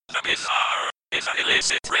is an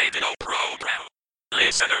illicit radio program.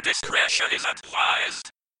 Listener discretion is advised.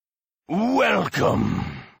 Welcome.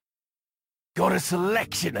 Got a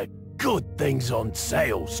selection of good things on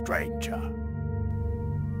sale, stranger.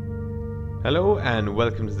 Hello and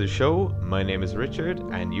welcome to the show. My name is Richard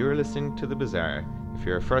and you're listening to The Bazaar. If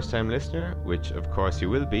you're a first-time listener, which of course you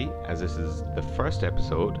will be, as this is the first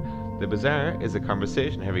episode, The Bazaar is a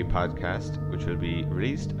conversation-heavy podcast which will be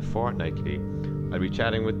released fortnightly. I'll be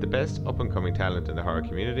chatting with the best up-and-coming talent in the horror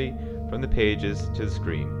community, from the pages to the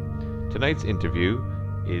screen. Tonight's interview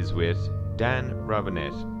is with Dan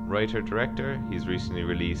Robinette, writer-director. He's recently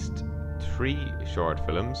released 3 short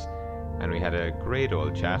films and we had a great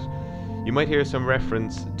old chat. You might hear some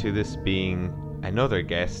reference to this being another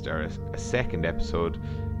guest or a second episode.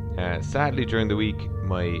 Sadly, during the week,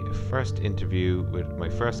 my first interview with my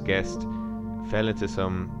first guest fell into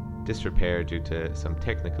some disrepair due to some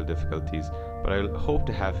technical difficulties, but I hope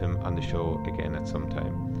to have him on the show again at some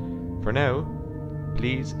time. For now,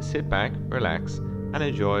 please sit back, relax, and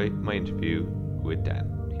enjoy my interview with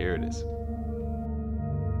Dan. Here it is.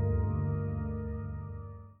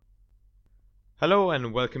 Hello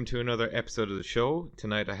and welcome to another episode of the show.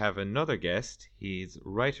 Tonight I have another guest. He's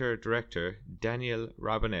writer-director Daniel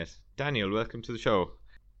Robinette. Daniel, welcome to the show.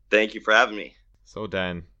 Thank you for having me. So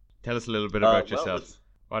Dan, tell us a little bit about yourself.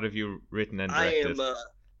 What have you written and directed?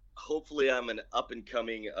 Hopefully I'm an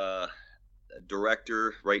up-and-coming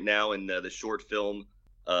director right now in the short film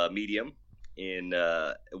medium.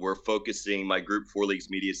 We're focusing, my group, Four Leagues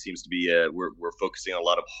Media, seems to be, we're focusing on a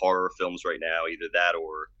lot of horror films right now, either that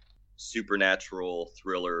or supernatural,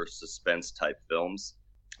 thriller, suspense type films.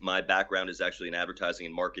 My background is actually in advertising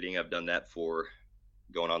and marketing. I've done that for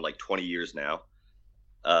going on like 20 years now.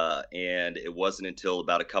 And it wasn't until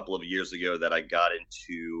about a couple of years ago that I got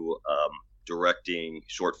into directing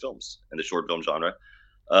short films in the short film genre.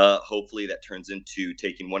 Hopefully that turns into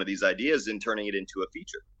taking one of these ideas and turning it into a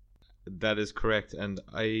feature. That is correct. And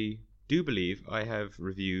I do believe I have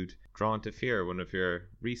reviewed Drawn to Fear, one of your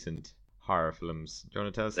recent horror films. Do you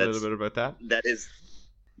want to tell us a little bit about that? That is,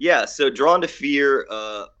 yeah. So Drawn to Fear,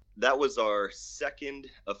 that was our second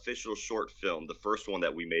official short film. The first one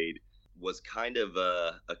that we made was kind of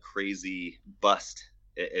a crazy bust,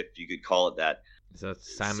 if you could call it that. Is that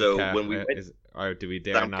Samka? So when we or do we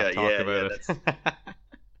dare not talk about it?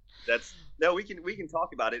 That's no, we can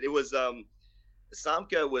talk about it. It was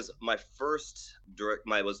Samka was my first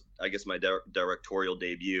my directorial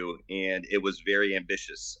debut, and it was very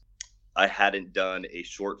ambitious. I hadn't done a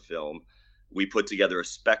short film. We put together a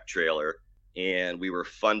spec trailer, and we were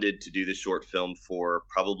funded to do the short film for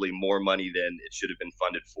probably more money than it should have been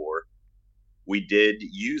funded for. We did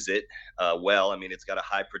use it well. I mean, it's got a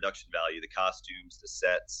high production value, the costumes, the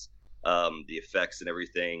sets, the effects and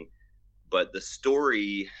everything. But the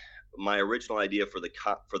story, my original idea for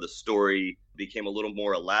the story became a little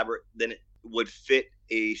more elaborate than it would fit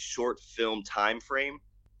a short film time frame.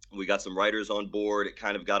 We got some writers on board. It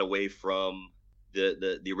kind of got away from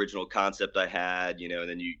the original concept I had, and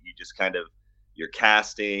then you just kind of, you're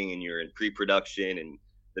casting and you're in pre-production, and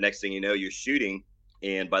the next thing you know, you're shooting.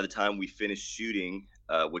 And by the time we finished shooting,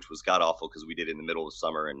 which was god awful because we did it in the middle of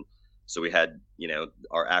summer, and so we had,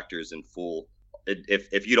 our actors in full. If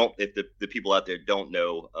the people out there don't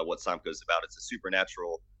know what Samka is about, it's a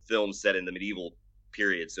supernatural film set in the medieval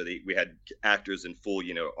period. So we had actors in full,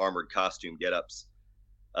 armored costume get-ups.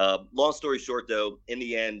 Long story short, though, in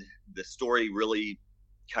the end, the story really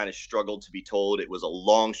kind of struggled to be told. It was a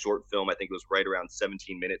long short film. I think it was right around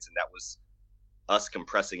 17 minutes, and that was us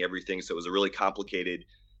compressing everything. So it was a really complicated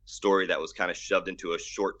story that was kind of shoved into a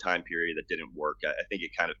short time period that didn't work. I think it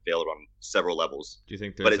kind of failed on several levels. Do you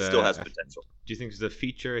think but it still has potential. Do you think there's a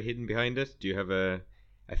feature hidden behind it? Do you have a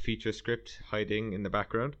feature script hiding in the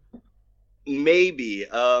background? Maybe.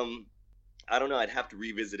 I don't know. I'd have to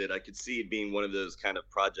revisit it. I could see it being one of those kind of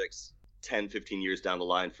projects 10, 15 years down the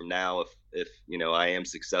line from now, if I am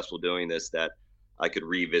successful doing this, that I could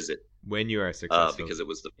revisit. When you are successful. Because it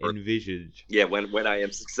was the first. Envisage. Yeah, when I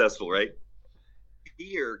am successful, right?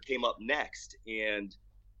 Fear came up next, and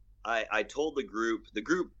I told the group,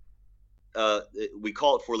 we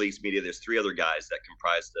call it Four Leagues Media. There's 3 other guys that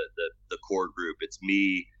comprise the core group. It's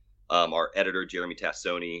me, our editor, Jeremy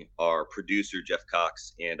Tassoni, our producer, Jeff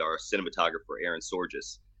Cox, and our cinematographer, Aaron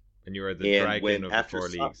Sorgis. And you are the dragon of the Four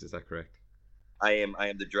Leagues, is that correct? I am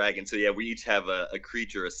the dragon. So yeah, we each have a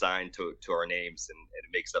creature assigned to our names, and it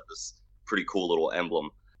makes up this pretty cool little emblem.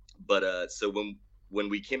 But so when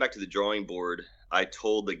we came back to the drawing board, I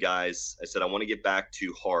told the guys, I said, I want to get back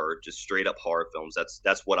to horror, just straight up horror films.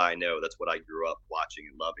 That's what I know. That's what I grew up watching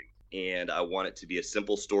and loving. And I want it to be a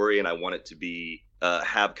simple story, and I want it to be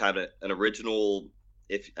have kind of an original,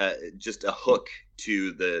 if just a hook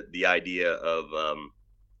to the idea of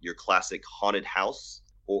your classic haunted house.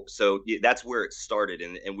 So that's where it started,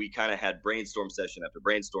 and we kind of had brainstorm session after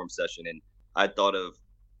brainstorm session, and I thought of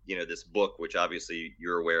this book, which obviously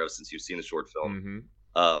you're aware of since you've seen the short film.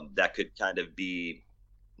 That could kind of be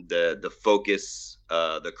the focus,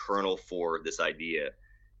 the kernel for this idea.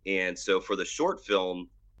 And so for the short film,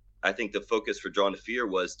 I think the focus for Drawn to Fear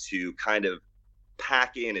was to kind of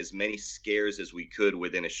pack in as many scares as we could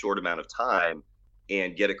within a short amount of time,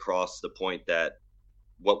 and get across the point that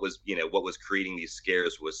what was creating these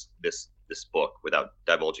scares was this book, without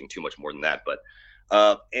divulging too much more than that. But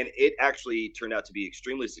and it actually turned out to be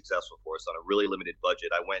extremely successful for us on a really limited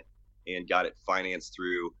budget. I went and got it financed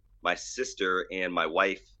through my sister and my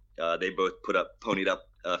wife. They both ponied up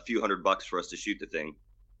a few $100 for us to shoot the thing,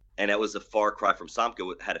 and that was a far cry from Samka,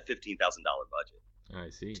 which had a $15,000 budget. I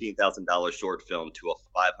see. $15,000 short film to a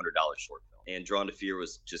 $500 short film. And Drawn to Fear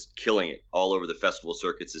was just killing it all over the festival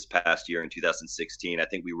circuits this past year in 2016. I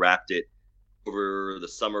think we wrapped it over the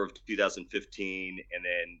summer of 2015, and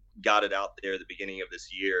then got it out there at the beginning of this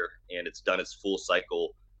year, and it's done its full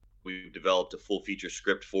cycle. We've developed a full feature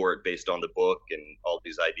script for it based on the book and all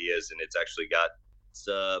these ideas, and it's actually got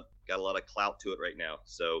a lot of clout to it right now.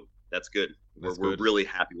 So that's good. We're really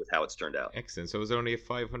happy with how it's turned out. Excellent. So it was only a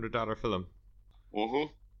 $500 film.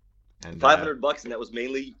 And $500, and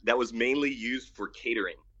that was mainly used for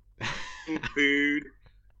catering, food,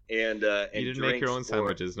 and you didn't make your own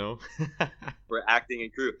sandwiches, no? For acting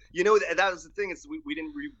and crew. That was the thing. Is we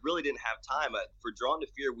really didn't have time for Drawn to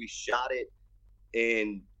Fear. We shot it,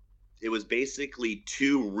 and it was basically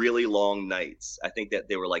 2 really long nights. I think that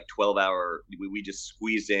they were like 12-hour. We just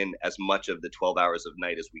squeezed in as much of the 12 hours of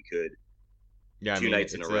night as we could. Yeah, 2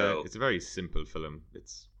 nights in a row. It's a very simple film.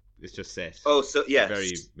 It's just set. Oh, so yeah,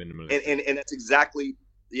 very minimalist. And that's exactly,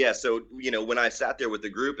 yeah. So when I sat there with the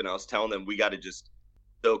group and I was telling them we got to just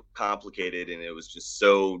so complicated, and it was just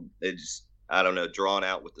so I don't know, drawn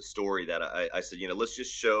out with the story, that I said, let's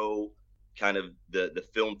just show kind of the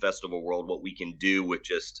film festival world what we can do with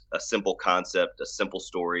just a simple concept, a simple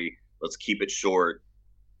story. Let's keep it short.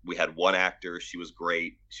 We had one actor. She was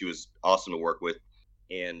great. She was awesome to work with,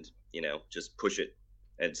 and just push it.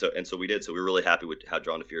 And so we did. So we were really happy with how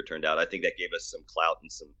Drawn to Fear turned out. I think that gave us some clout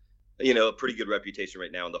and some, a pretty good reputation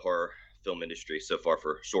right now in the horror film industry so far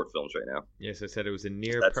for short films right now. Yes, I said it was a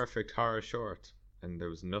near perfect horror short, and there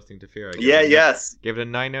was nothing to fear. Give it a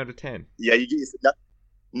 9 out of 10. Yeah, you said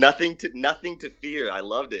nothing to fear. I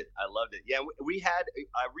loved it. Yeah,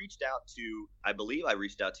 I believe I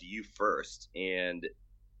reached out to you first, and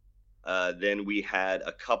then we had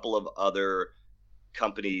a couple of other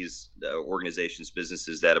companies, organizations,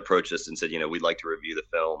 businesses that approached us and said, we'd like to review the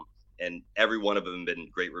film, and every one of them have been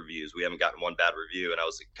great reviews. We haven't gotten one bad review, and I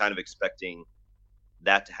was kind of expecting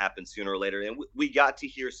that to happen sooner or later. And we got to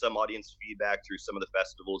hear some audience feedback through some of the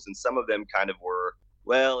festivals, and some of them kind of were,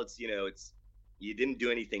 well, it's you didn't do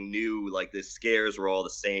anything new, like the scares were all the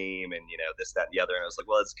same, and this, that, and the other. And I was like,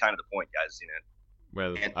 well, that's kind of the point, guys.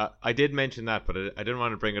 Well, I did mention that, but I didn't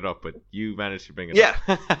want to bring it up, but you managed to bring it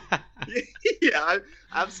up. Yeah.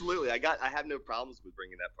 Absolutely. I have no problems with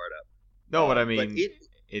bringing that part up. No, what I mean,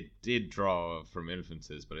 it did draw from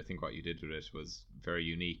influences, but I think what you did with it was very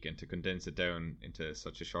unique, and to condense it down into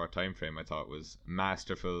such a short time frame, I thought was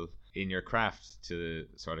masterful in your craft, to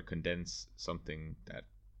sort of condense something that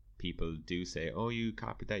people do say, oh, you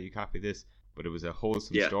copied that, you copied this, but it was a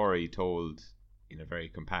wholesome story told in a very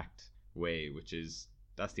compact way,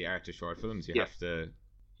 that's the art of short films. You have to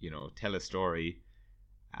tell a story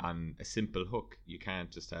on a simple hook. You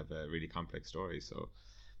can't just have a really complex story. So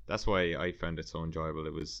that's why I found it so enjoyable.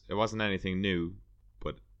 It wasn't anything new,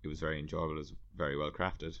 but it was very enjoyable. It was very well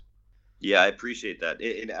crafted. Yeah, I appreciate that.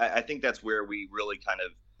 And I think that's where we really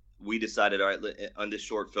we decided, all right, on this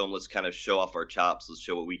short film, let's kind of show off our chops. Let's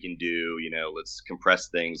show what we can do. Let's compress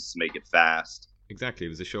things, make it fast. Exactly. It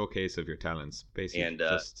was a showcase of your talents, basically. And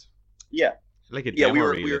like a demo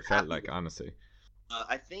reel, it felt like, honestly.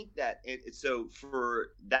 I think that so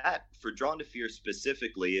for Drawn to Fear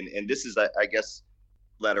specifically, and this is, I guess,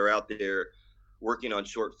 that are out there working on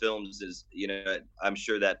short films, is I'm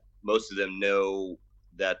sure that most of them know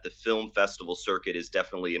that the film festival circuit is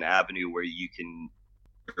definitely an avenue where you can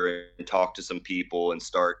talk to some people and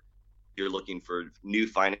you're looking for new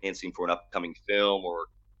financing for an upcoming film, or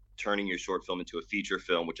turning your short film into a feature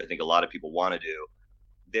film, which I think a lot of people want to do.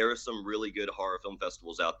 There are some really good horror film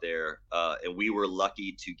festivals out there, and we were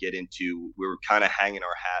lucky to get into. We were kind of hanging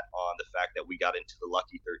our hat on the fact that we got into the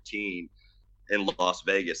Lucky 13 in Las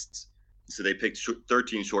Vegas. So they picked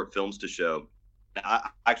 13 short films to show, I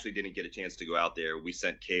actually didn't get a chance to go out there. We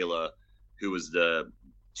sent Kayla, who was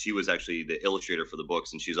she was actually the illustrator for the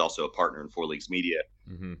books, and she's also a partner in Four Leagues Media.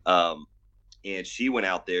 Mm-hmm. And she went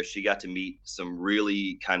out there. She got to meet some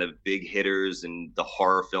really kind of big hitters in the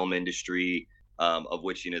horror film industry, of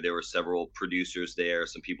which, there were several producers there,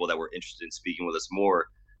 some people that were interested in speaking with us more.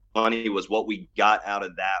 Funny was what we got out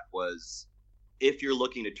of that was, if you're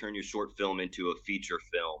looking to turn your short film into a feature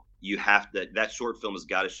film, you have that short film has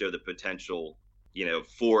got to show the potential,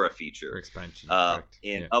 for a feature. For expansion.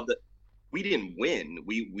 We didn't win.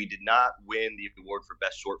 We did not win the award for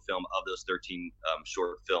best short film of those 13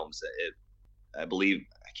 short films. I believe,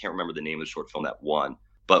 I can't remember the name of the short film that won,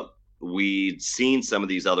 but we'd seen some of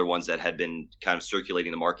these other ones that had been kind of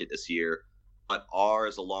circulating the market this year. But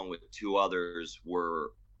ours, along with two others,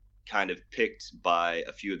 were kind of picked by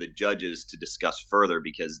a few of the judges to discuss further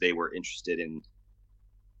because they were interested in,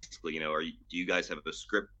 do you guys have a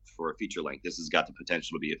script for a feature length? This has got the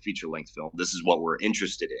potential to be a feature length film. This is what we're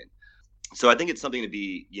interested in. So I think it's something to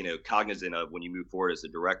be, cognizant of when you move forward as a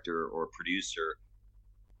director or a producer.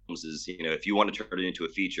 Is, if you want to turn it into a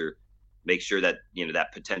feature, make sure that,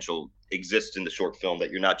 that potential exists in the short film,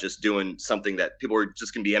 that you're not just doing something that people are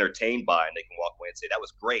just going to be entertained by and they can walk away and say, that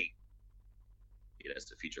was great.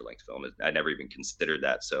 It's a feature length film. I never even considered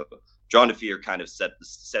that. So Drawn to Fear kind of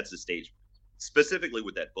sets the stage specifically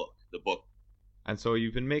with that book, the book. And so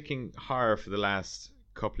you've been making horror for the last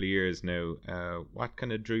couple of years now. What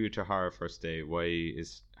kind of drew you to horror first day? Why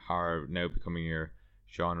is horror now becoming your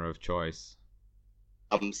genre of choice?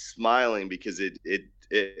 I'm smiling because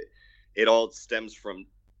it all stems from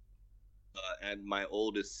and my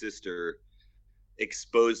oldest sister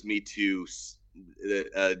exposed me to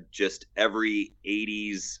just every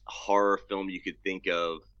 80s horror film you could think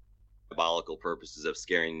of, diabolical purposes of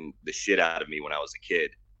scaring the shit out of me when I was a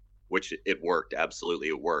kid, which it worked. Absolutely,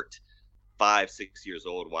 it worked. 5-6 years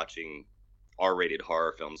old watching R-rated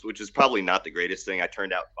horror films, which is probably not the greatest thing. I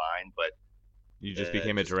turned out fine, but you just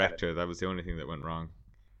became a director. That was the only thing that went wrong.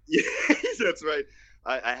 Yeah, that's right.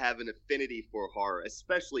 I have an affinity for horror,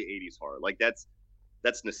 especially 80s horror. Like that's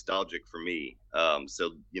nostalgic for me.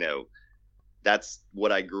 So, that's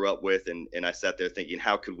what I grew up with. And I sat there thinking,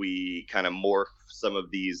 how could we kind of morph some of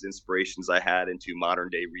these inspirations I had into modern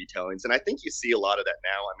day retellings? And I think you see a lot of that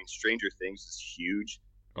now. I mean, Stranger Things is huge.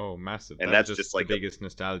 Oh, massive. And that's just like the biggest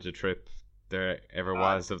nostalgia trip there ever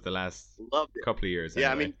was of the last couple of years.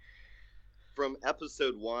 Yeah, anyway. I mean, from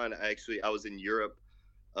episode 1, I was in Europe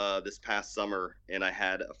this past summer, and I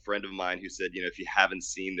had a friend of mine who said, if you haven't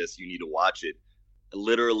seen this, you need to watch it.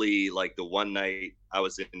 Literally, like the one night I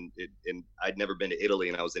was in I'd never been to Italy,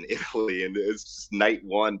 and I was in Italy, and it's just night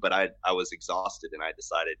 1, but I was exhausted, and I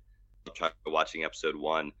decided to try watching episode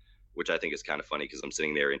 1, which I think is kind of funny because I'm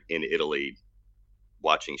sitting there in Italy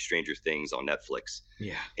watching Stranger Things on Netflix.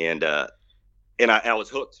 Yeah. And I was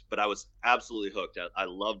hooked, but I was absolutely hooked. I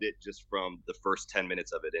loved it just from the first 10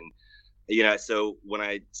 minutes of it. And, so when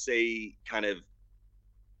I say kind of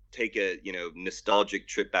take a, nostalgic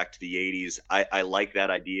trip back to the 80s, I like that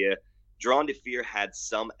idea. Drawn to Fear had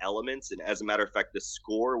some elements. And as a matter of fact, the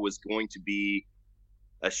score was going to be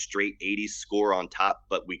a straight 80s score on top,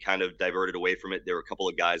 but we kind of diverted away from it. There were a couple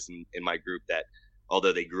of guys in my group that,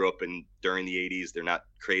 although they grew up during the 80s, they're not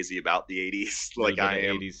crazy about the 80s like I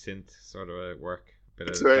am. 80s synth sort of work. A bit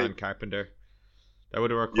That's of right. John Carpenter. That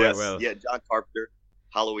would have worked quite well. Yeah, John Carpenter,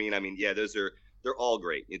 Halloween. I mean, yeah, they're all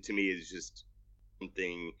great. To me, it's just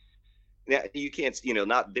something. Yeah, you can't,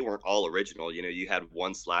 they weren't all original. You had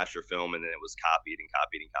one slasher film and then it was copied and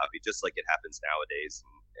copied and copied, just like it happens nowadays,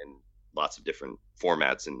 and lots of different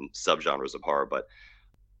formats and subgenres of horror. But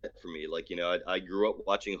for me, I grew up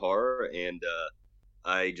watching horror, and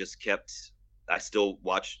I still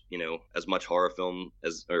watch, as much horror film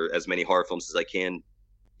or as many horror films as I can,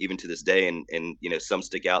 even to this day. And some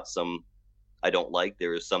stick out, some I don't like.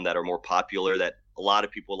 There are some that are more popular that a lot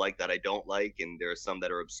of people like that I don't like. And there are some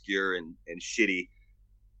that are obscure and shitty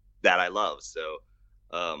that I love. So,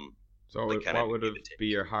 what would be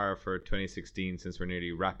your horror for 2016, since we're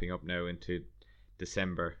nearly wrapping up now into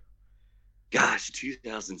December? Gosh,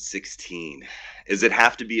 2016. Does it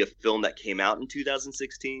have to be a film that came out in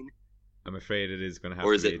 2016? I'm afraid it is going to have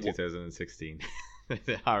to be 2016.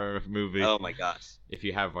 The horror movie. Oh my gosh. If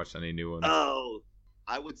you have watched any new ones. Oh,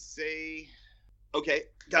 I would say, okay,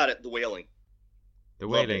 got it. The Wailing. The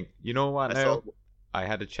Wailing. You know what? I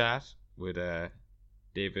had a chat with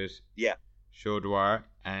David. Yeah. Chaudoir,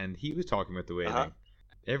 and he was talking about The Wailing. Uh-huh.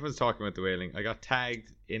 Everyone's talking about The Wailing. I got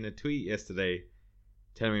tagged in a tweet yesterday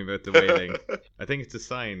telling me about The Wailing. I think it's a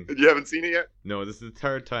sign. You haven't seen it yet? No, this is the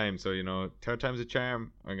third time, so third time's a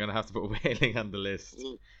charm. I'm gonna have to put Wailing on the list.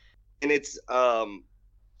 and it's I'm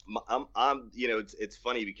it's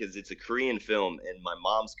funny because it's a Korean film and my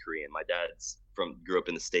mom's Korean. My dad's grew up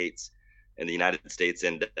in the States, in the United States,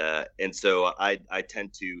 and so I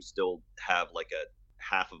tend to still have like a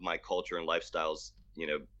half of my culture and lifestyles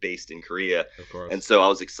based in Korea. Of course. And so I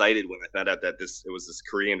was excited when I found out that it was this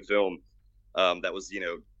Korean film that was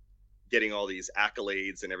getting all these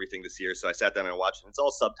accolades and everything this year. So I sat down and watched it. It's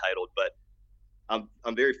all subtitled, but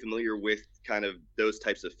I'm very familiar with kind of those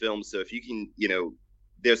types of films. So if you can,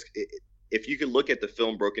 if you can look at the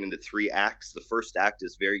film broken into 3 acts, the first act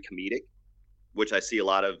is very comedic, which I see a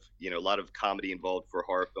lot of comedy involved for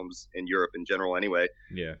horror films in Europe in general anyway.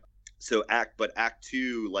 Yeah. So act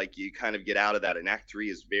 2, like you kind of get out of that, and act 3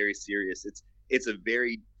 is very serious. It's a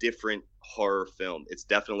very different horror film. It's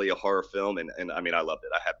definitely a horror film, and I mean, I loved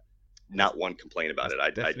it. I have not one complaint about it. I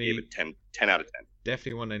gave it 10 out of 10.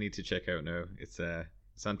 Definitely one I need to check out now. It's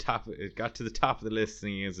on top. It got to the top of the list,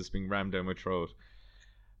 seeing as it's being rammed down my throat.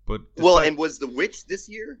 But and was The Witch this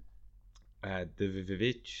year? The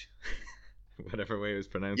Witch, whatever way it was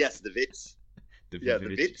pronounced. Yes, The Witch. The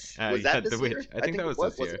Witch. Was that this the Witch. year? I think that was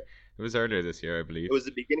this year. It was earlier this year, I believe. It was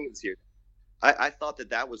the beginning of this year. I thought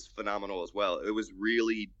that was phenomenal as well. It was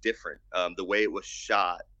really different. The way it was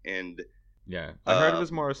shot, and yeah, I heard it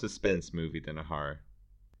was more a suspense movie than a horror.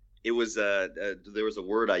 It was there was a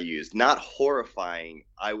word I used, not horrifying.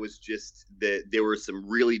 I was just there were some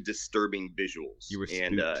really disturbing visuals. You were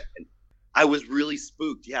spooked. And I was really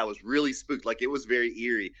spooked. Yeah, I was really spooked. Like, it was very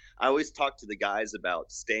eerie. I always talk to the guys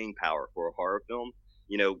about staying power for a horror film.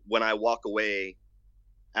 When I walk away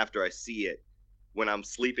after I see it, when I'm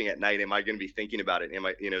sleeping at night, am I going to be thinking about it? Am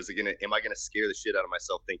I going to scare the shit out of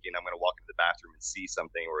myself thinking I'm going to walk into the bathroom and see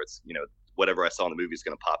something, or it's, whatever I saw in the movie is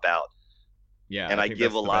going to pop out. Yeah, and I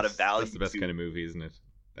give a lot of value. That's the best kind of movie, isn't it?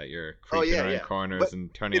 That you're creeping around corners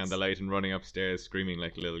and turning on the light and running upstairs, screaming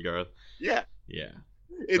like a little girl. Yeah, yeah.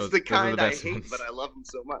 It's the kind I hate, but I love them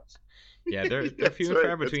so much. Yeah, they're few and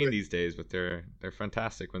far between these days, but they're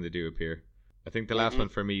fantastic when they do appear. I think the last one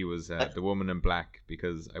for me was The Woman in Black,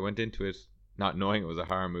 because I went into it not knowing it was a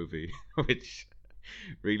horror movie, which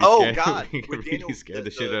really scared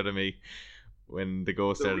the shit out of me when the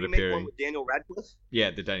ghost started appearing. One with Daniel Radcliffe?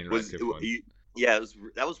 Yeah, the Daniel Radcliffe one. Yeah,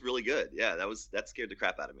 that was really good. Yeah, that scared the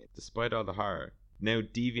crap out of me. Despite all the horror, now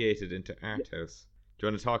deviated into art house. Do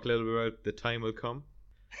you want to talk a little bit about The Time Will Come?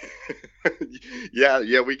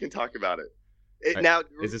 yeah, we can talk about it. Now,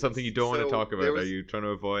 is it something you don't want to talk about? Are you trying to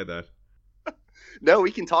avoid that? No,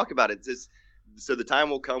 we can talk about it. So The Time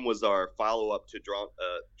Will Come was our follow-up to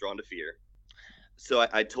Drawn to Fear. So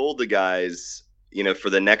I told the guys, for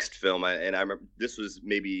the next film, and I remember this was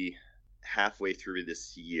maybe halfway through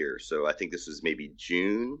this year, so I think this was maybe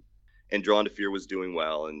June, and Drawn to Fear was doing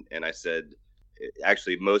well, and I said,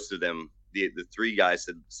 actually, most of them, the 3 guys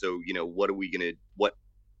said, so what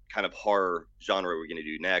kind of horror genre we're gonna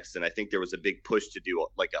do next? And I think there was a big push to do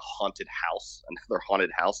like another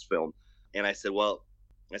haunted house film. And I said,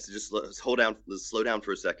 just let's slow down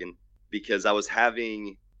for a second, because I was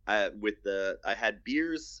having I had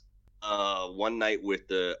beers one night with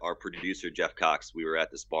our producer Jeff Cox. We were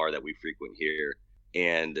at this bar that we frequent here,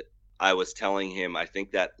 and I was telling him, I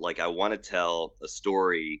think that I want to tell a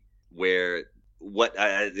story where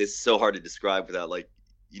it's so hard to describe without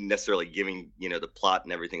necessarily giving the plot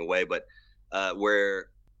and everything away, but where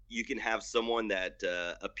you can have someone that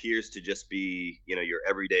appears to just be your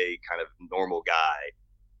everyday kind of normal guy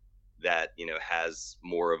that has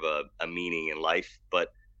more of a meaning in life, but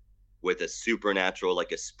with a supernatural,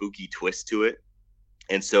 like a spooky twist to it.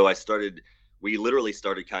 And so we literally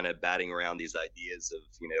started kind of batting around these ideas of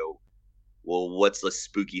what's the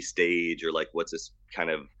spooky stage, or what's this kind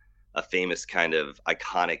of a famous kind of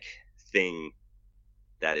iconic thing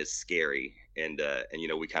that is scary, and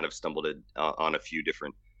we kind of stumbled on a few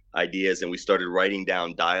different ideas, and we started writing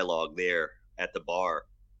down dialogue there at the bar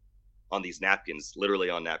on these napkins, literally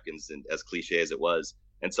on napkins, and as cliche as it was.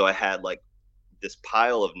 And so I had this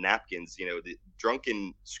pile of napkins, the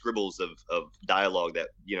drunken scribbles of dialogue that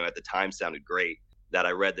at the time sounded great, that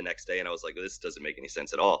I read the next day, and I was like, this doesn't make any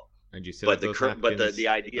sense at all. And you still have those napkins, but the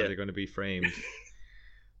idea, are they going to be framed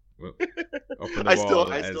up on the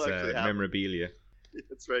wall as memorabilia?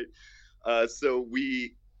 That's right. I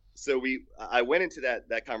went into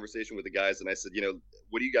that conversation with the guys, and I said,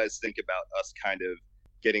 what do you guys think about us kind of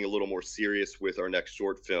getting a little more serious with our next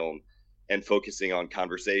short film and focusing on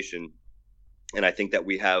conversation? And I think that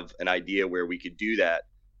we have an idea where we could do that,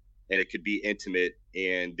 and it could be intimate,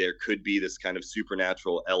 and there could be this kind of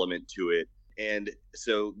supernatural element to it. And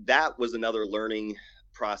so that was another learning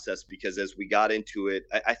process, because as we got into it,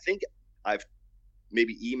 I think I've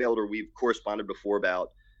maybe emailed or we've corresponded before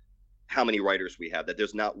about how many writers we have, that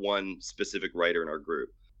there's not one specific writer in our group.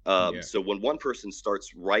 Yeah. So when one person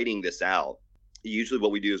starts writing this out, usually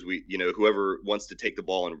what we do is we, whoever wants to take the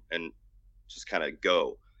ball and just kind of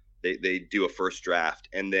go, they do a first draft,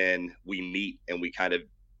 and then we meet and we kind of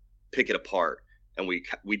pick it apart, and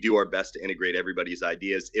we do our best to integrate everybody's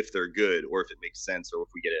ideas if they're good, or if it makes sense, or if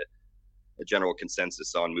we get a general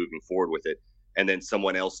consensus on moving forward with it. And then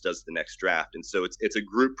someone else does the next draft. And so it's a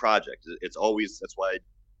group project. It's always, that's why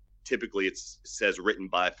typically it says written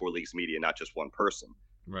by 4 Leagues Media, not just one person.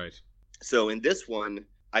 Right. So in this one,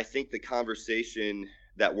 I think the conversation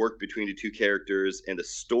that worked between the two characters and the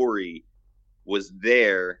story was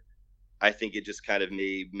there. I think it just kind of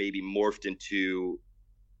maybe morphed into,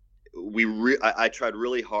 I tried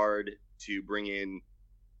really hard to bring in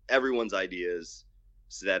everyone's ideas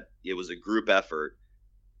so that it was a group effort.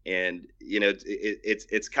 And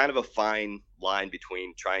it's kind of a fine line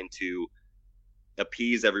between trying to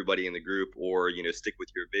appease everybody in the group or stick with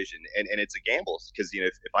your vision, and it's a gamble, because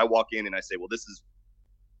if I walk in and I say, well, this is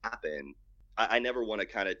happen, I never want to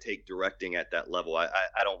kind of take directing at that level. I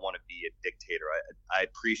don't want to be a dictator. I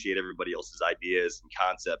appreciate everybody else's ideas and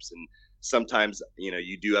concepts, and sometimes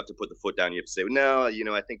you do have to put the foot down. You have to say, no,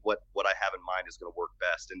 I think what I have in mind is going to work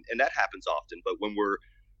best, and that happens often. But when we're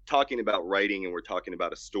talking about writing and we're talking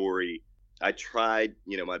about a story, I tried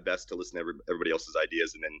my best to listen to everybody else's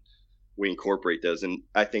ideas, and then we incorporate those. And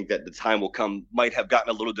I think that the time will come might have gotten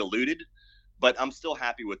a little diluted, but I'm still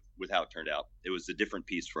happy with how it turned out. It was a different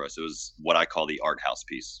piece for us. It was what I call the art house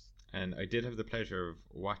piece. And I did have the pleasure of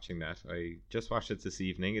watching that. I just watched it this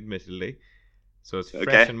evening, admittedly, so it's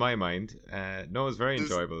fresh in my mind. No, it was very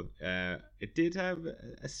enjoyable. It did have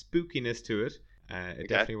a spookiness to it. It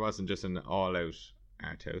definitely wasn't just an all-out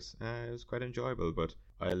art house. It was quite enjoyable, but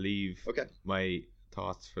I'll leave my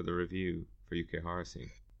thoughts for the review for UK Horror Scene.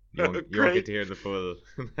 You won't get to hear the full.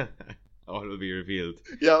 All will be revealed.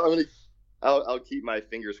 Yeah, I'll keep my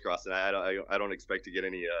fingers crossed, and I don't expect to get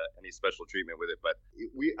any special treatment with it. But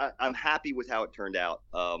I'm happy with how it turned out.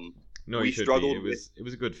 No, we struggled. It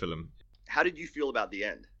was a good film. How did you feel about the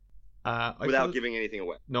end? Without giving anything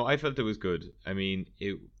away. No, I felt it was good. I mean,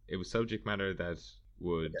 it was subject matter that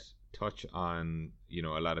would touch on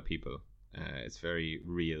a lot of people. It's very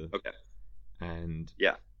real. Okay. And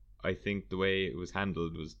I think the way it was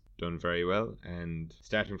handled was done very well. And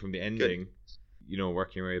starting from the ending,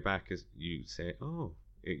 working your way back, as you say,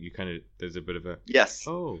 you kind of, there's a bit of a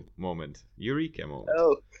moment, eureka moment.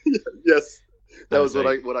 Oh, yes, that was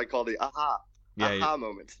what I call the aha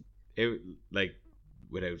moment. It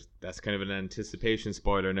that's kind of an anticipation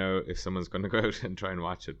spoiler now if someone's going to go out and try and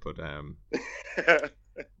watch it, but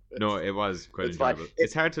no, it was quite enjoyable.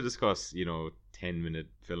 It's hard to discuss 10-minute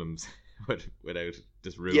films without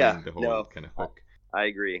just ruining the whole kind of hook. I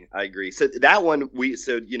agree. So that one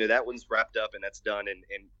that one's wrapped up and that's done, and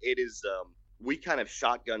it is we kind of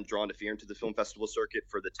shotgun Drawn to Fear into the film festival circuit.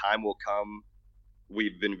 For the time will come,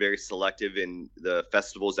 we've been very selective in the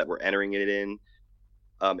festivals that we're entering it in,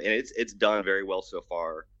 and it's done very well so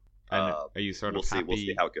far. And are you sort of happy? We'll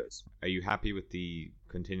see how it goes. Are you happy with the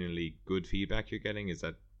continually good feedback you're getting? Is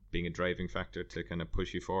that being a driving factor to kind of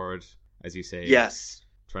push you forward, as you say? Yes.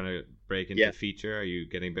 Trying to break into feature? Are you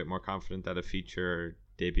getting a bit more confident that a feature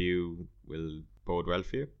debut will bode well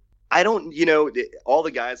for you? I don't, all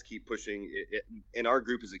the guys keep pushing it, and our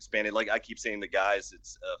group has expanded. Like I keep saying, the guys,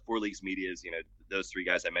 it's 4 Leagues Media's, those 3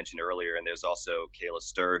 guys I mentioned earlier, and there's also Kayla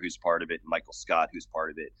Sturr, who's part of it, and Michael Scott, who's part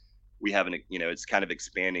of it. We haven't, it's kind of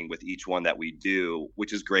expanding with each one that we do,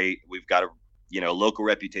 which is great. We've got a local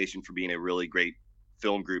reputation for being a really great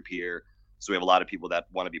film group here. So we have a lot of people that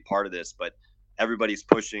want to be part of this, but everybody's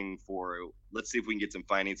pushing for, let's see if we can get some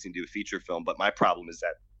financing to do a feature film. But my problem is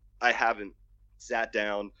that I haven't sat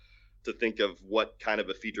down to think of what kind of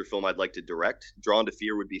a feature film I'd like to direct. Drawn to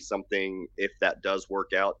Fear would be something, if that does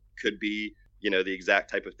work out, could be, the exact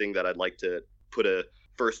type of thing that I'd like to put a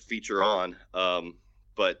first feature on.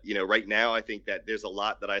 But, right now I think that there's a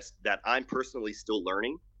lot that I'm personally still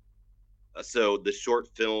learning. So the short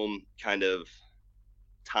film kind of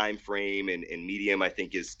time frame and medium, I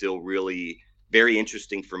think, is still really very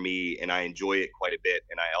interesting for me, and I enjoy it quite a bit.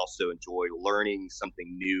 And I also enjoy learning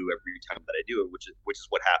something new every time that I do it, which is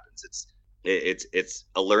what happens. It's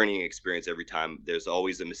a learning experience every time. There's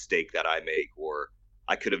always a mistake that I make, or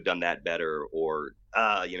I could have done that better, or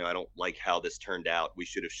I don't like how this turned out. We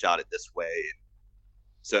should have shot it this way.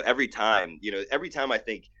 So every time I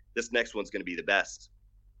think this next one's going to be the best.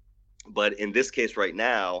 But in this case right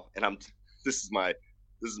now, and this is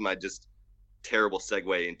my just terrible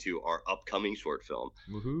segue into our upcoming short film.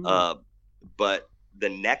 But the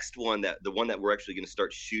next one, the one that we're actually going to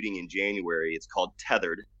start shooting in January, it's called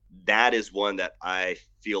Tethered. that is one that I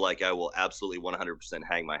feel like I will absolutely 100%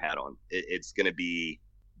 hang my hat on. It's going to be,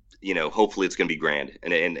 hopefully it's going to be grand,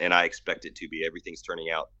 and I expect it to be. Everything's turning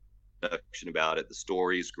out production about it. The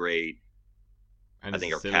story's great. And I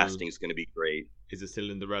think our casting is going to be great. Is it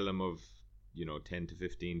still in the realm of 10 to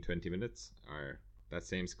 15, 20 minutes, or that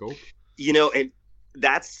same scope? And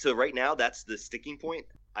so right now that's the sticking point.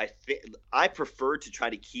 I prefer to try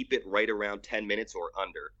to keep it right around 10 minutes or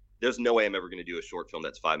under. There's no way I'm ever going to do a short film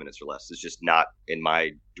that's 5 minutes or less. It's just not in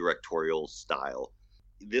my directorial style.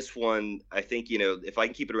 This one, I think, if I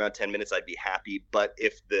can keep it around 10 minutes, I'd be happy. But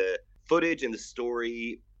if the footage and the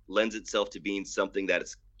story lends itself to being something that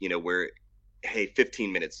it's, where, hey,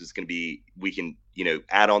 15 minutes is going to be, we can,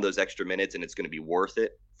 add on those extra minutes and it's going to be worth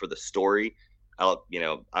it for the story.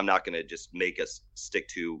 I'm not going to just make us stick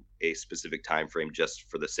to a specific time frame just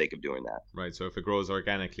for the sake of doing that. Right. So if it grows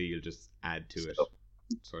organically, you'll just add to it,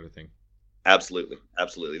 sort of thing. Absolutely.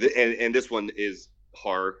 And this one is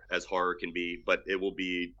horror as horror can be, but it will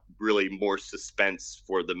be really more suspense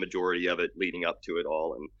for the majority of it leading up to it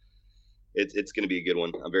all. And it's going to be a good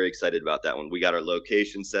one. I'm very excited about that one. We got our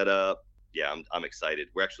location set up. Yeah, I'm excited.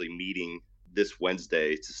 We're actually meeting this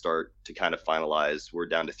Wednesday to kind of finalize. We're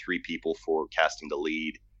down to 3 people for casting the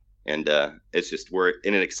lead. And it's just, we're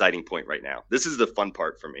in an exciting point right now. This is the fun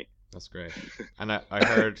part for me. That's great. And I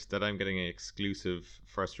heard that I'm getting an exclusive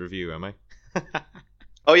first review, am I?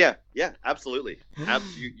 Oh yeah, absolutely.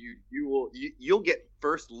 You'll get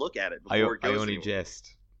first look at it before it goes. I only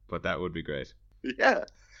jest, but that would be great. Yeah,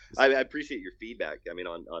 I appreciate your feedback. I mean,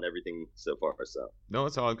 on everything so far. So no,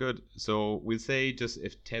 it's all good. So we'll say, just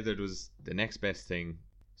if Tethered was the next best thing,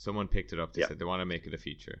 someone picked it up. They said they want to make it a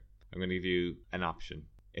feature. I'm going to give you an option.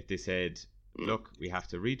 If they said, look, we have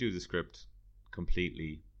to redo the script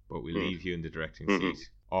completely, but we leave you in the directing seat,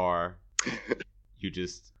 or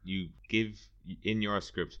you give in your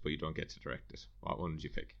script, but you don't get to direct it, what one would you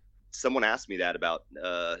pick? Someone asked me that about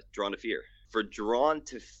Drawn to Fear. For Drawn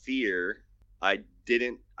to Fear, I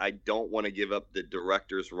don't want to give up the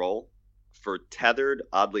director's role. For Tethered,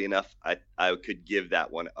 oddly enough, I could give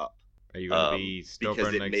that one up. Are you going to be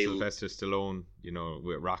stubborn like Sylvester Stallone,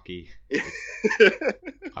 with Rocky?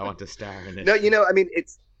 I want to star in it. No, I mean,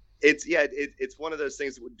 it's one of those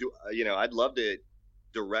things. I'd love to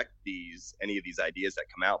direct any of these ideas that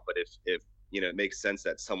come out, but if it makes sense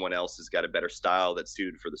that someone else has got a better style that's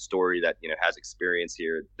suited for the story, that has experience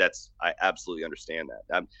here, I absolutely understand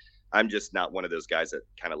that. I'm just not one of those guys that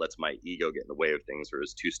kind of lets my ego get in the way of things or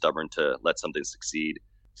is too stubborn to let something succeed.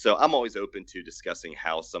 So I'm always open to discussing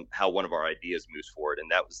how one of our ideas moves forward, and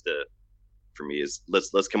that was for me is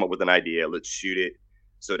let's come up with an idea, let's shoot it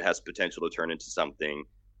so it has potential to turn into something,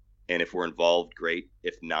 and if we're involved, great.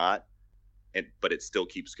 If not, but it still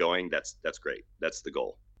keeps going, that's great. That's the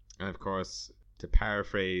goal. And of course, to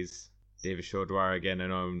paraphrase David Chaudroir again, I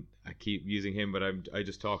know I keep using him, but I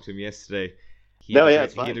just talked to him yesterday. He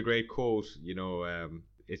had a great quote.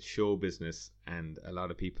 It's show business, and a lot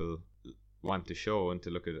of people want to show and to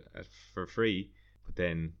look at it for free, but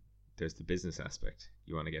then there's the business aspect.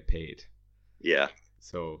 You want to get paid. Yeah.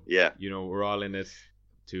 So we're all in it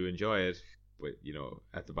to enjoy it, but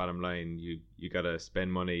at the bottom line, you gotta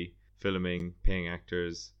spend money filming, paying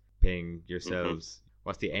actors, paying yourselves.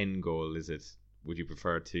 What's the end goal? Would you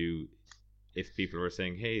prefer to, if people were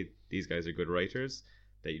saying, hey, these guys are good writers,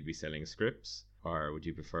 that you'd be selling scripts, or would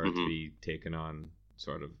you prefer to be taken on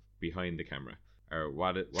sort of behind the camera? Or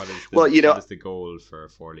what is the goal for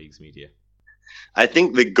Four Leagues Media? I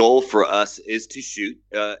think the goal for us is to shoot.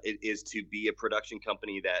 It is to be a production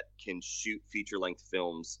company that can shoot feature-length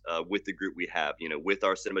films with the group we have. With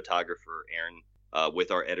our cinematographer Aaron,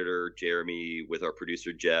 with our editor Jeremy, with our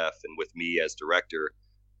producer Jeff, and with me as director.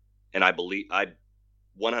 And I'm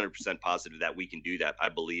 100% positive that we can do that. I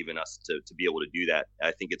believe in us to be able to do that.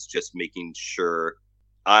 I think it's just making sure.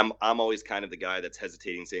 I'm always kind of the guy that's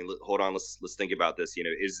hesitating, saying, "Hold on, let's think about this.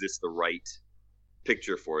 Is this the right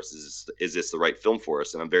picture for us? Is this the right film for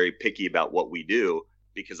us?" And I'm very picky about what we do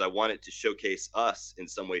because I want it to showcase us in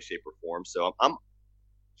some way, shape, or form. So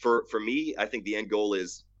for me, I think the end goal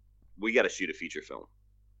is we got to shoot a feature film,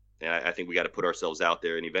 and I think we got to put ourselves out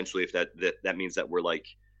there. And eventually, if that means that we're like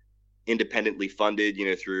independently funded,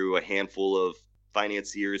 through a handful of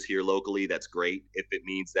financiers here locally, that's great. If it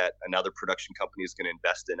means that another production company is going to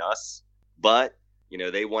invest in us, but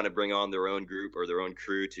they want to bring on their own group or their own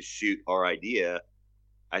crew to shoot our idea,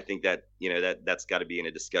 I think that that's got to be in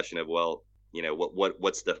a discussion of, well,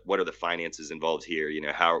 what are the finances involved here?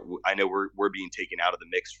 How I know we're being taken out of the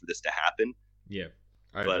mix for this to happen. Yeah,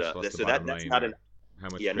 but so that's not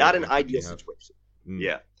not an ideal situation.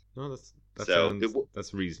 Yeah. No,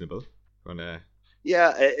 that's reasonable.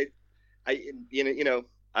 Yeah, I you know,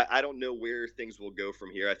 I don't know where things will go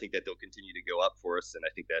from here. I think that they'll continue to go up for us, and I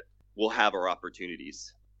think that we'll have our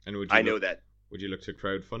opportunities. And I know that. would you look to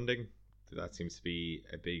crowdfunding? That seems to be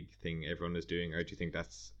a big thing everyone is doing, or do you think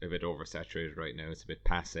that's a bit oversaturated right now? It's a bit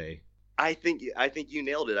passe. I think you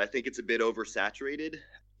nailed it. I think it's a bit oversaturated,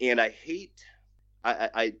 and I hate.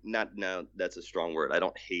 I not no, that's a strong word. I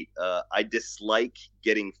don't hate. I dislike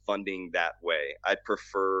getting funding that way. I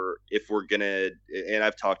prefer if we're gonna. And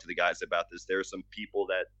I've talked to the guys about this. There are some people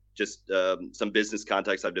that just some business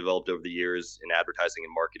contacts I've developed over the years in advertising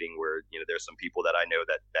and marketing, where there's some people that I know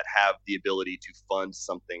that have the ability to fund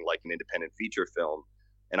something like an independent feature film,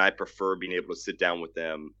 and I prefer being able to sit down with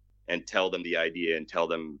them and tell them the idea and tell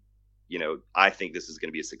them, I think this is going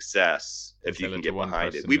to be a success if you can get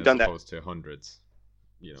behind it. We've done that. Opposed to hundreds,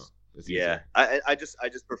 it's Yeah, easier. I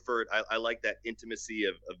just prefer it. I like that intimacy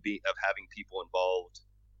of having people involved.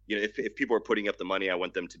 If people are putting up the money, I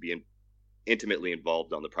want them to be intimately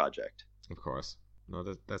involved on the project. Of course. No,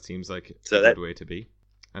 that seems like a So good way to be.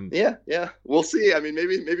 And yeah, we'll see. I mean,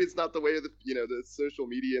 maybe it's not the way of the social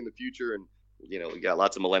media in the future, and we got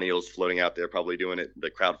lots of millennials floating out there probably doing it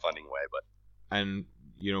the crowdfunding way. But and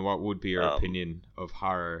what would be your opinion of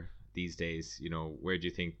horror these days? Where do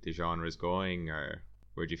you think the genre is going, or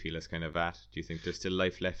where do you feel it's kind of at? Do you think there's still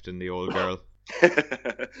life left in the old girl?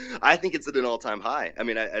 I think it's at an all-time high. I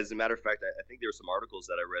mean, as a matter of fact, I think there were some articles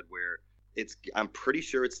that I read where I'm pretty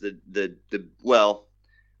sure it's well,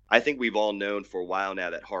 I think we've all known for a while now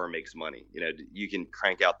that horror makes money. You can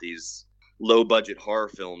crank out these low-budget horror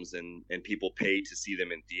films and people pay to see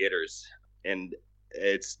them in theaters. And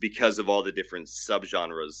it's because of all the different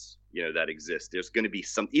subgenres, that exist. There's going to be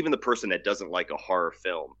even the person that doesn't like a horror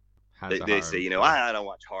film, they say, I don't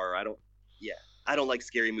watch horror. I don't like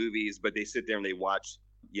scary movies, but they sit there and they watch,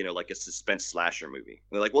 like a suspense slasher movie.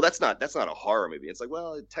 And they're like, well, that's not a horror movie. It's like,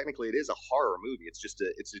 well, technically it is a horror movie. It's just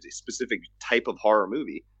it's a specific type of horror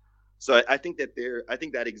movie. So I think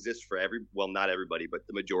that exists for not everybody, but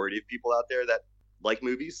the majority of people out there that like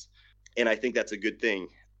movies. And I think that's a good thing.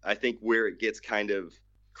 I think where it gets kind of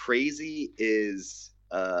crazy is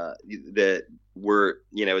that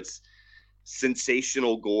it's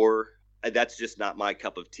sensational gore. That's just not my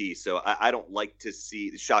cup of tea. So I don't like to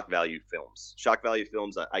see shock value films. Shock value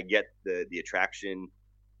films, I get the attraction,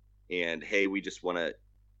 and hey, we just want to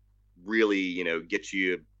really, get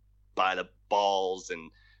you by the balls and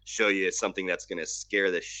show you something that's going to scare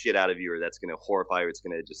the shit out of you, or that's going to horrify you, or it's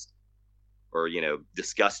going to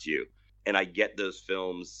disgust you. And I get those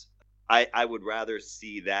films. I would rather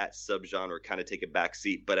see that subgenre kind of take a back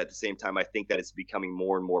seat, but at the same time, I think that it's becoming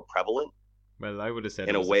more and more prevalent. Well, I would have said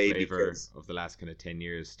in it a was way the flavor because of the last kind of 10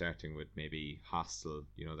 years, starting with maybe Hostel,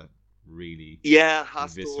 that really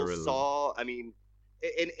Hostel, visceral. Saw. I mean,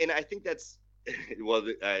 and I think that's well,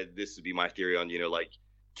 this would be my theory on like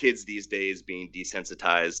kids these days being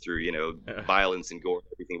desensitized through violence and gore,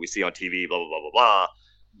 everything we see on TV, blah blah blah blah blah.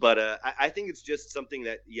 But I think it's just something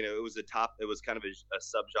that it was kind of a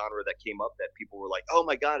subgenre that came up that people were like, oh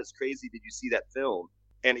my god, it's crazy. Did you see that film?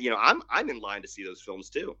 And I'm in line to see those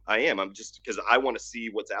films too. I am. I'm just because I want to see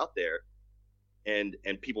what's out there, and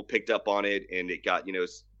people picked up on it, and it got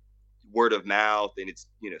word of mouth, and it's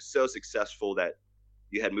so successful that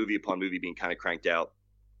you had movie upon movie being kind of cranked out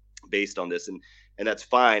based on this, and that's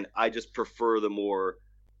fine. I just prefer the more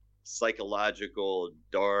psychological,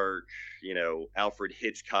 dark, Alfred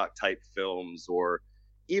Hitchcock type films, or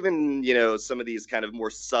even some of these kind of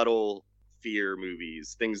more subtle fear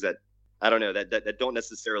movies, things that I don't know, that don't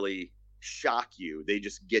necessarily shock you. They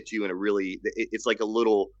just get you in it's like a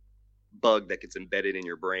little bug that gets embedded in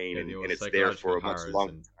your brain, and it's there for a much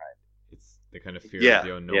longer time. It's the kind of fear of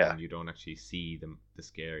the unknown. Yeah. You don't actually see the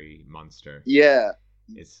scary monster. Yeah.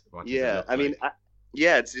 It's what does it look like? Mean,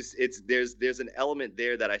 it's just there's an element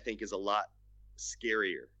there that I think is a lot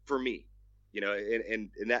scarier for me.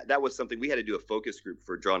 And that was something we had to do a focus group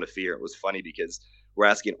for Drawn to Fear. It was funny because we're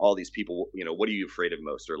asking all these people, what are you afraid of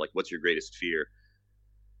most, or like, what's your greatest fear?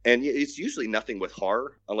 And it's usually nothing with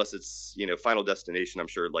horror, unless it's, Final Destination, I'm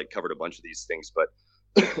sure like covered a bunch of these things, but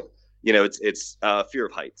it's fear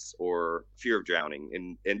of heights or fear of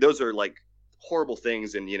drowning. And those are like horrible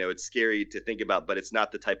things. And, it's scary to think about, but it's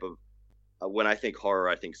not the type of, when I think horror,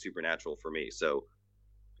 I think supernatural for me. So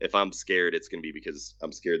if I'm scared, it's going to be because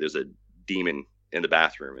I'm scared there's a demon in the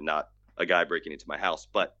bathroom and not a guy breaking into my house.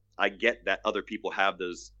 But I get that other people have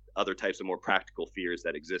those other types of more practical fears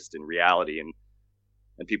that exist in reality, and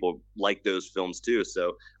people like those films too.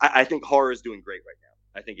 So I think horror is doing great right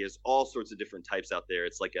now. I think there's all sorts of different types out there.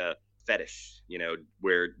 It's like a fetish,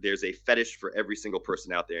 where there's a fetish for every single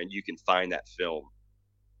person out there, and you can find that film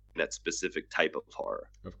that specific type of horror.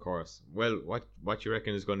 Of course. Well, what you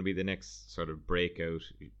reckon is going to be the next sort of breakout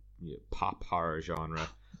pop horror genre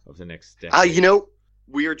of the next decade?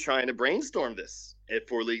 We are trying to brainstorm this at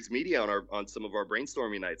Four Leagues Media on some of our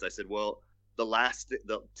brainstorming nights. I said, well,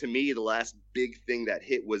 to me, the last big thing that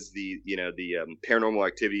hit was the Paranormal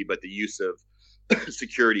Activity, but the use of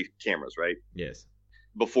security cameras, right? Yes.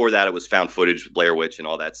 Before that, it was found footage, Blair Witch, and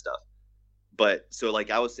all that stuff. But so,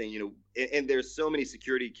 like I was saying, and there's so many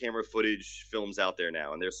security camera footage films out there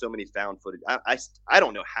now, and there's so many found footage. I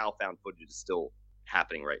don't know how found footage is still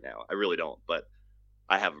happening right now. I really don't, but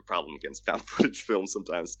I have a problem against found footage films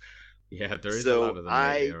sometimes. Yeah, there is a lot of them.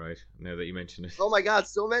 All right, now that you mention it. Oh my God,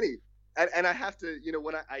 so many. And I have to,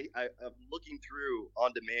 when I'm looking through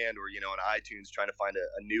on demand or, on iTunes trying to find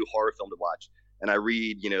a new horror film to watch, and I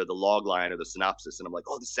read, the log line or the synopsis, and I'm like,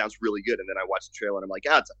 oh, this sounds really good. And then I watch the trailer and I'm like,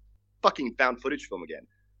 it's a fucking found footage film again.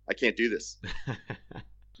 I can't do this.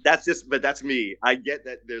 But that's me. I get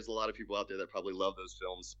that there's a lot of people out there that probably love those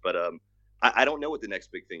films, but I don't know what the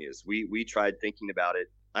next big thing is. We tried thinking about it.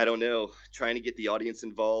 I don't know, trying to get the audience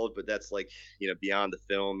involved, but that's like, beyond the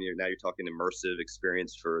film. Now you're talking immersive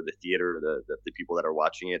experience for the theater, the people that are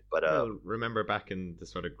watching it. But remember back in the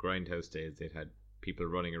sort of Grindhouse days, they'd had people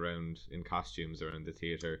running around in costumes around the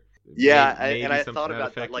theater. Yeah, I thought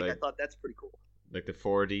about that. Like, I thought that's pretty cool. Like the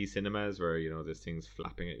 4D cinemas where, there's things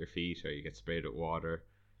flapping at your feet or you get sprayed with water.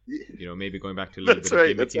 Maybe going back to a little bit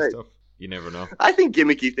of gimmicky stuff. You never know. I think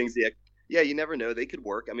gimmicky things, yeah, you never know. They could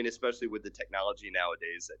work. I mean, especially with the technology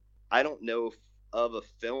nowadays. I don't know of a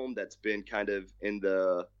film that's been kind of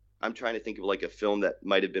I'm trying to think of like a film that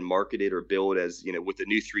might have been marketed or billed as, with the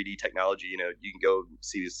new 3D technology, you can go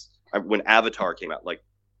see this. When Avatar came out, like,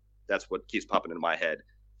 that's what keeps popping into my head.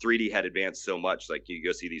 3D had advanced so much. Like, you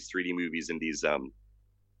go see these 3D movies in these,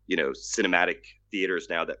 cinematic theaters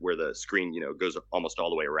now where the screen, goes almost all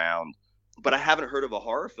the way around. But I haven't heard of a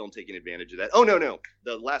horror film taking advantage of that. Oh, no.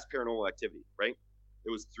 The last Paranormal Activity, right? It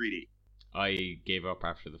was 3D. I gave up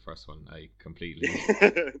after the first one. I completely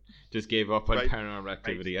just gave up on Paranormal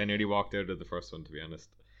Activity. Right. I nearly walked out of the first one, to be honest.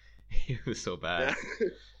 It was so bad.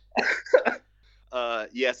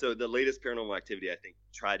 So the latest Paranormal Activity, I think,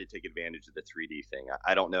 tried to take advantage of the 3D thing.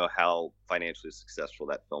 I don't know how financially successful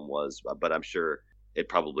that film was, but I'm sure it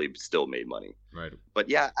probably still made money. Right. But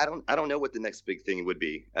yeah, I don't know what the next big thing would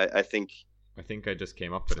be. I think I just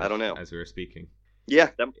came up with it. I don't know. As we were speaking. Yeah,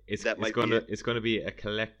 it's going to be a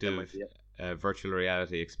collective virtual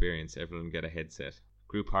reality experience. Everyone get a headset.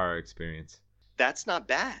 Group horror experience. That's not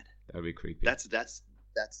bad. That would be creepy. That's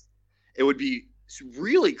it would be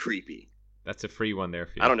really creepy. That's a free one there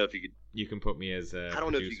for you. I don't know if you could. You can put me as a I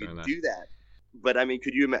don't know if you could do that. But I mean,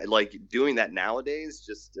 could you imagine like doing that nowadays?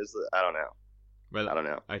 Just as I don't know. Well, I don't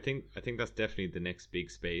know. I think that's definitely the next big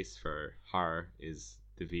space for horror is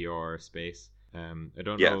the VR space. I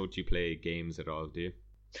don't know. Do you play games at all? Do you?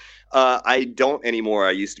 I don't anymore.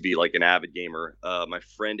 I used to be like an avid gamer. My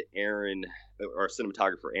friend Aaron, our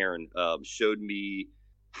cinematographer Aaron, showed me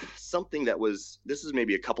something that was. This is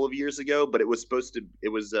maybe a couple of years ago, but it was supposed to. It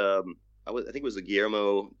was. I think it was a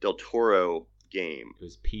Guillermo del Toro game. It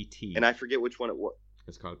was PT, and I forget which one it was.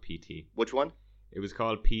 It's called PT. Which one? It was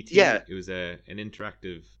called PT. Yeah. It was an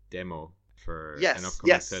interactive demo for an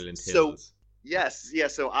upcoming Silent Hills.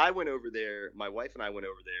 So I went over there. My wife and I went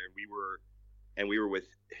over there, and we were with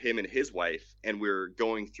him and his wife, and we were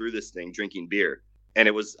going through this thing, drinking beer, and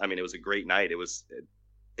it was a great night.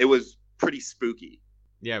 It was pretty spooky.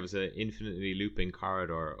 Yeah, it was an infinitely looping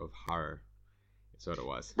corridor of horror. That's what it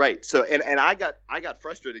was. Right. So and I got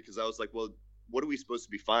frustrated because I was like, well, what are we supposed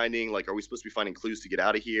to be finding? Like, are we supposed to be finding clues to get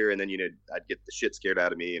out of here? And then I'd get the shit scared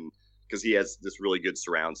out of me, and because he has this really good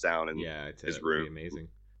surround sound in his room. Really amazing.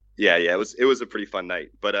 Yeah, it was a pretty fun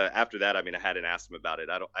night. But after that, I hadn't asked him about it.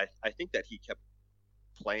 I think that he kept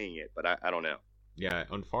playing it, but I don't know. Yeah,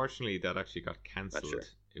 unfortunately, that actually got cancelled. Sure.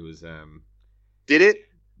 It was Did it?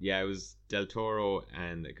 Yeah, it was Del Toro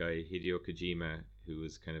and a guy Hideo Kojima, who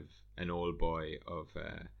was kind of an old boy of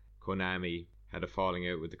Konami, had a falling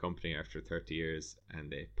out with the company after 30 years, and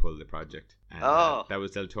they pulled the project. And that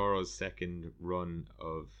was Del Toro's second run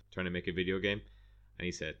of trying to make a video game, and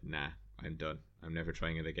he said, "Nah, I'm done. I'm never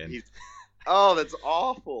trying it again." That's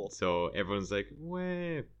awful. So everyone's like,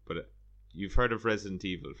 "Wait," but you've heard of Resident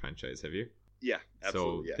Evil franchise, have you? Yeah,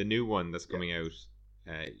 absolutely. So the new one that's coming out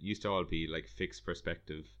used to all be like fixed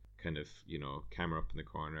perspective, kind of, camera up in the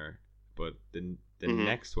corner, but the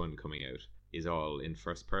next one coming out is all in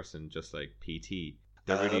first person, just like PT.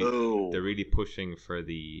 They're really pushing for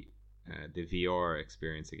the VR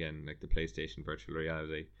experience again, like the PlayStation virtual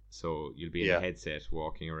reality. So you'll be in a headset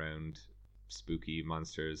walking around spooky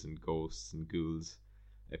monsters and ghosts and ghouls.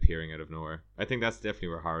 appearing out of nowhere. I think that's definitely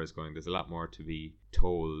where horror is going. There's a lot more to be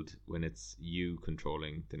told when it's you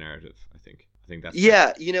controlling the narrative. I think that's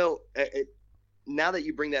now that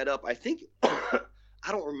you bring that up, I think I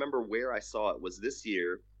don't remember where I saw it. Was this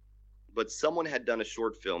year, but someone had done a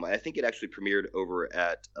short film. I think it actually premiered over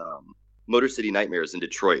at Motor City Nightmares in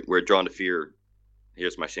Detroit, where Drawn to Fear.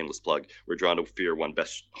 Here's my shameless plug. Where Drawn to Fear won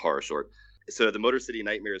Best Horror Short. So the Motor City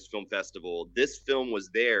Nightmares Film Festival, this film was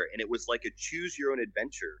there, and it was like a choose your own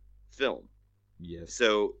adventure film. Yes.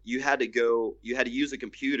 So you had to use a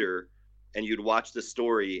computer, and you'd watch the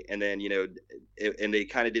story, and then, and they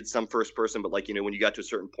kind of did some first person, but like, when you got to a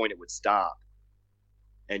certain point, it would stop,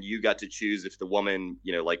 and you got to choose if the woman,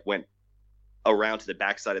 went around to the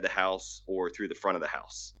backside of the house or through the front of the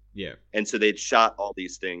house. Yeah. And so they'd shot all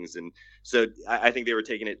these things. And so I think they were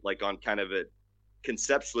taking it like on kind of a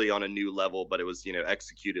conceptually on a new level, but it was,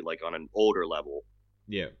 executed like on an older level.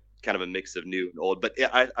 Yeah. Kind of a mix of new and old. But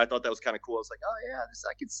I thought that was kind of cool. I was like, oh yeah,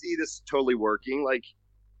 I could see this totally working. Like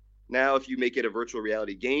now if you make it a virtual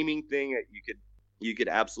reality gaming thing, you could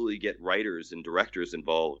absolutely get writers and directors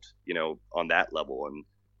involved, on that level and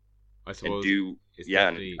I suppose do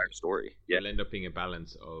an entire story. Yeah. It'll end up being a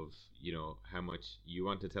balance of, how much you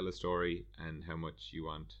want to tell a story and how much you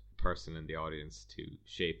want the person in the audience to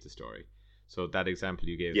shape the story. So that example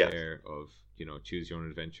you gave there of, choose your own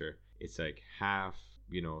adventure, it's like half,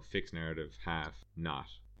 fixed narrative, half not,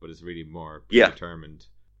 but it's really more predetermined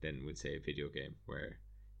than we'd say a video game where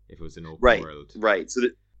if it was an open world. Right. So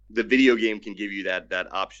the video game can give you that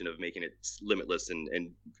option of making it limitless and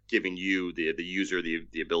giving you the user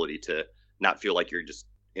the ability to not feel like you're just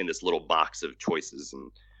in this little box of choices and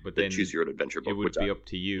but then choose your own adventure book. It would be up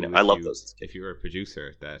to you. I love those. If you're a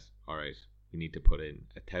producer, that all right, you need to put in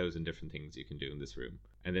 1,000 different things you can do in this room,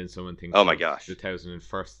 and then someone thinks, oh my gosh, the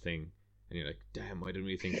 1,001st thing, and you're like, damn, why didn't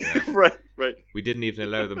we think of that? right. We didn't even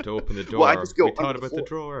allow them to open the door. Well, we thought about the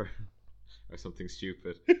drawer or something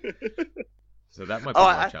stupid. So that might be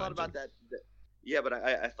I thought about that. Yeah, but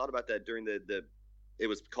I thought about that during the it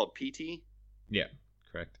was called PT. Yeah,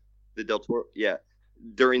 correct. The Del Toro. Yeah.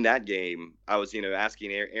 During that game, I was,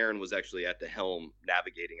 asking Aaron was actually at the helm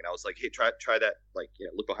navigating, and I was like, hey, try that, like,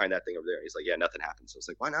 look behind that thing over there. And he's like, yeah, nothing happens. So I was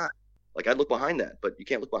like, why not? Like, I'd look behind that, but you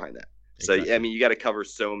can't look behind that. Exactly. So, I mean, you got to cover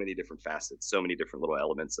so many different facets, so many different little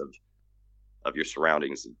elements of your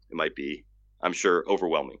surroundings. It might be, I'm sure,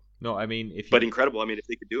 overwhelming. No, I mean, but incredible. I mean, if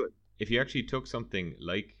they could do it. If you actually took something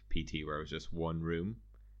like PT, where it was just one room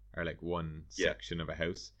or like one section of a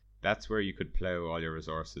house, that's where you could plow all your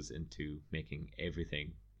resources into making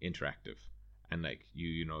everything interactive. And like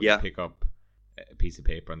you pick up a piece of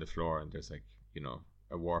paper on the floor and there's like,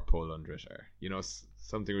 a warp hole under it, or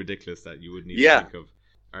something ridiculous that you wouldn't even think of.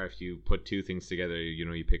 Or if you put two things together,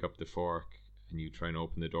 you pick up the fork and you try and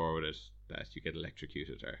open the door with it, that you get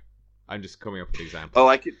electrocuted. Or I'm just coming up with examples. Oh,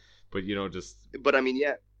 I could. But just. But I mean,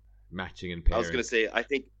 yeah. Matching and pairing. I was gonna say, I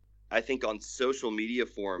think on social media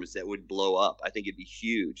forums that would blow up. I think it'd be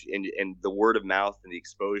huge, and the word of mouth and the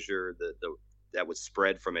exposure that would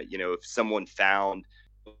spread from it. If someone found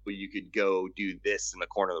you could go do this in the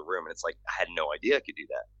corner of the room, and it's like I had no idea I could do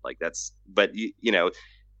that. Like but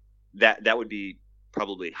that would be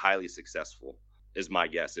probably highly successful, is my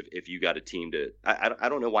guess. If you got a team to, I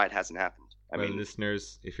don't know why it hasn't happened. I mean,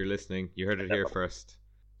 listeners, if you're listening, you heard it here first.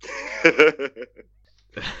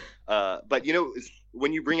 But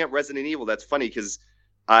when you bring up Resident Evil, that's funny because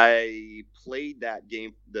I played that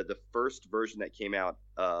game, the first version that came out.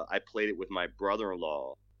 I played it with my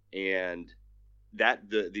brother-in-law, and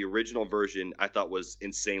the original version I thought was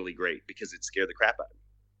insanely great because it scared the crap out of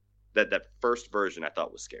me. That first version I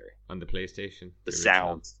thought was scary on the PlayStation. The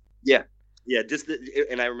sounds, just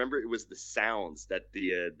and I remember it was the sounds that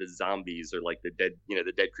the zombies or like the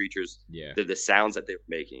dead creatures. Yeah, the sounds that they were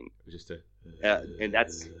making. Just and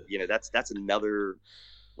that's that's another,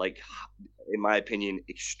 like, in my opinion,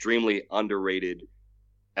 extremely underrated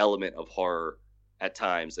element of horror at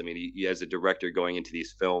times. I mean, as a director going into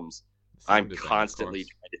these films, I'm constantly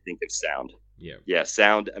trying to think of sound. Yeah,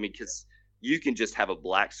 sound. I mean, because you can just have a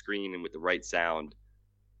black screen, and with the right sound,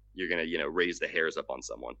 you're gonna raise the hairs up on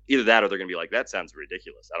someone. Either that, or they're gonna be like, that sounds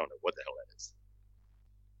ridiculous. I don't know what the hell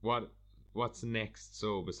that is. What's next?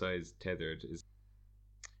 So besides Tethered is.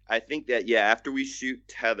 I think that, after we shoot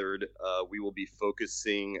Tethered, we will be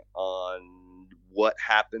focusing on what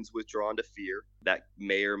happens with Drawn to Fear. That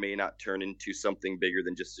may or may not turn into something bigger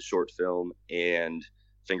than just a short film, and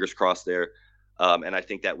fingers crossed there. And I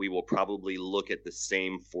think that we will probably look at the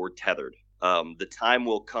same for Tethered. The time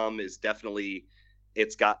will come is definitely,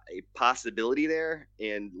 it's got a possibility there.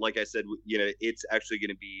 And like I said, it's actually going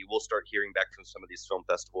to be, we'll start hearing back from some of these film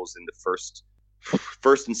festivals in the first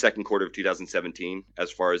first and second quarter of 2017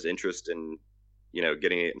 as far as interest and,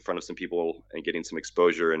 getting it in front of some people and getting some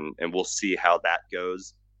exposure, and we'll see how that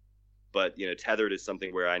goes. But, Tethered is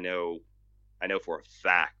something where I know for a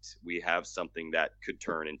fact we have something that could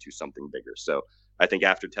turn into something bigger. So I think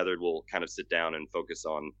after Tethered, we'll kind of sit down and focus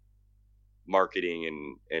on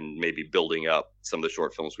marketing and maybe building up some of the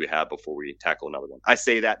short films we have before we tackle another one. I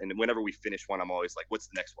say that, and whenever we finish one, I'm always like, what's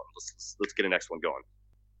the next one? Let's get a next one going.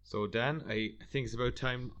 So Dan, I think it's about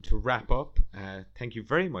time to wrap up. Thank you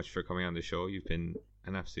very much for coming on the show. You've been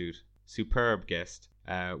an absolute superb guest.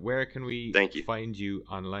 Where can we find you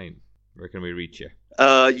online? Where can we reach you?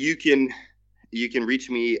 You can reach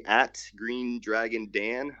me at Green Dragon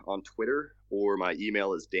Dan on Twitter, or my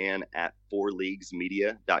email is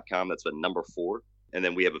dan@4leaguesmedia.com. That's a number 4. And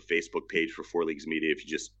then we have a Facebook page for 4 Leagues Media. If you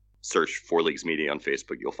just search 4 Leagues Media on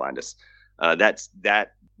Facebook, you'll find us. The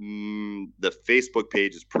Facebook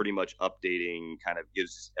page is pretty much updating, kind of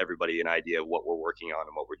gives everybody an idea of what we're working on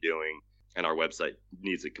and what we're doing. And our website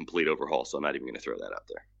needs a complete overhaul, so I'm not even going to throw that out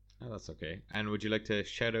there. Oh, that's okay. And would you like to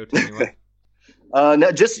shout out to anyone?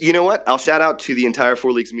 No, just, you know what? I'll shout out to the entire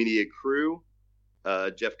 4 Leagues Media crew.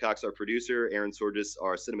 Jeff Cox, our producer, Aaron Sorgis,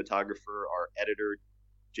 our cinematographer, our editor,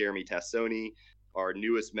 Jeremy Tassoni, our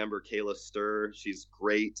newest member, Kayla Sturr. She's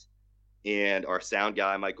great. And our sound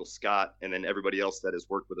guy, Michael Scott, and then everybody else that has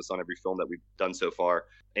worked with us on every film that we've done so far,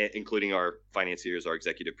 including our financiers, our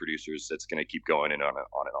executive producers. That's going to keep going and on and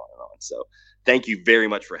on and on and on. So thank you very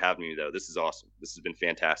much for having me, though. This is awesome. This has been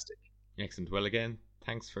fantastic. Excellent. Well, again,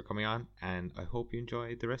 thanks for coming on, and I hope you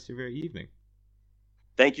enjoy the rest of your evening.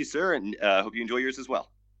 Thank you, sir, and I hope you enjoy yours as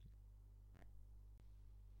well.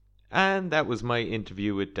 And that was my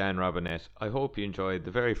interview with Dan Robinette. I hope you enjoyed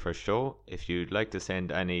the very first show. If you'd like to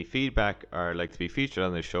send any feedback or like to be featured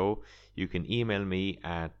on the show, you can email me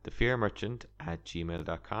at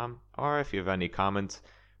thefearmerchant@gmail.com, or if you have any comments,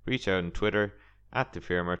 reach out on Twitter at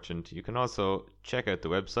thefearmerchant. You can also check out the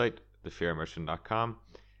website, thefearmerchant.com,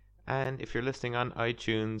 and if you're listening on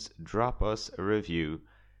iTunes, drop us a review.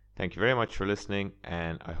 Thank you very much for listening,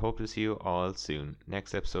 and I hope to see you all soon.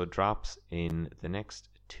 Next episode drops in the next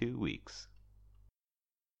 2 weeks.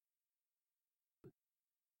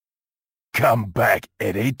 Come back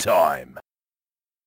anytime.